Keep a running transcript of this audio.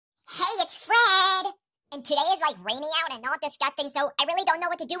and today is like rainy out and all disgusting, so I really don't know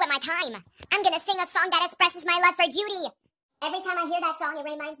what to do with my time. I'm gonna sing a song that expresses my love for Judy. Every time I hear that song, it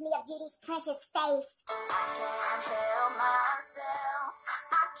reminds me of Judy's precious face. I can't help myself.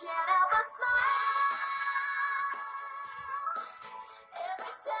 I can't help but smile.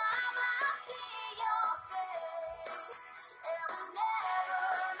 Every time I see your face. And we never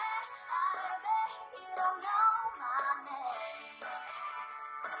met. I bet you don't know my name.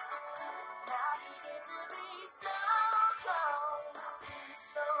 How did it get to be so close and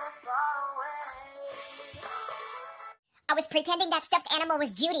so far away? I was pretending that stuffed animal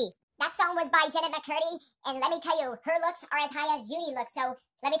was Judy. That song was by Janet McCurdy, and let me tell you, her looks are as high as Judy looks, so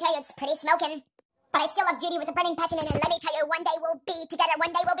let me tell you, it's pretty smoking. But I still love Judy with a burning passion, and let me tell you, one day we'll be together,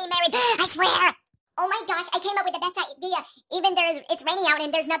 one day we'll be married, I swear! Oh my gosh, I came up with the best idea. Even it's raining out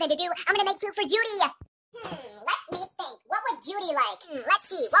and there's nothing to do, I'm gonna make food for Judy. Let me think. What would Judy like? Let's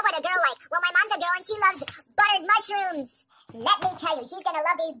see, what would a girl like? Well, my mom's a girl and she loves buttered mushrooms. Let me tell you, she's gonna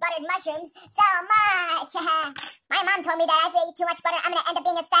love these buttered mushrooms so much. My mom told me that if I eat too much butter, I'm gonna end up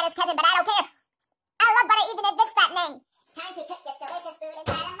being as fat as Kevin, but I don't care. I love butter even if it's fattening. Time to cook this delicious food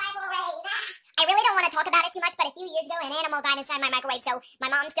inside a microwave. I really don't want to talk about it too much, but a few years ago, an animal died inside my microwave, so my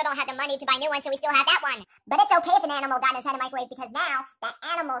mom still don't have the money to buy new ones, so we still have that one. But it's okay if an animal died inside a microwave, because now that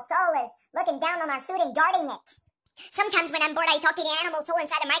animal soul is looking down on our food and guarding it. Sometimes when I'm bored, I talk to the animal soul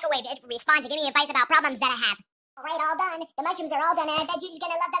inside the microwave. It responds to give me advice about problems that I have. Alright, all done. The mushrooms are all done, and I bet Judy's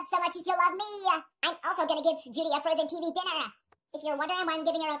gonna love them so much she'll love me. I'm also gonna give Judy a frozen TV dinner. If you're wondering why I'm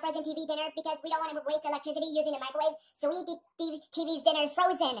giving her a frozen TV dinner, because we don't want to waste electricity using a microwave, so we eat the TV's dinner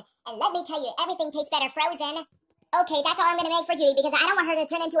frozen. And let me tell you, everything tastes better frozen. Okay, that's all I'm gonna make for Judy, because I don't want her to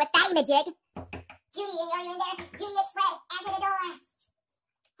turn into a fatty majig. Judy, are you in there? Judy, it's Fred. Answer the door.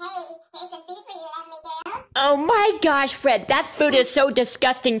 Hey, here's some food for you, lovely girl. Oh my gosh, Fred, that food is so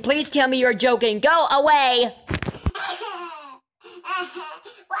disgusting. Please tell me you're joking. Go away.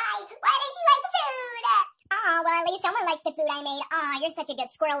 Why did you like the food? Oh, well, at least someone likes the food I made. Oh, you're such a good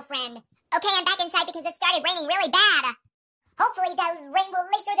squirrel friend. Okay, I'm back inside because it started raining really bad. Hopefully the rain will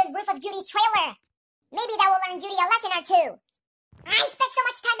leak through the roof of Judy's trailer. Maybe that will learn Judy a lesson or two. I spent so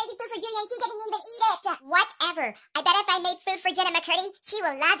much time making food for Judy and she didn't even eat it. Whatever. I bet if I made food for Janet McCurdy, she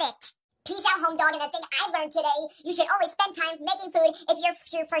will love it. Peace out, home dog, and the thing I learned today, you should only spend time making food if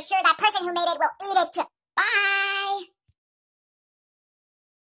you're for sure that person who made it will eat it. Bye!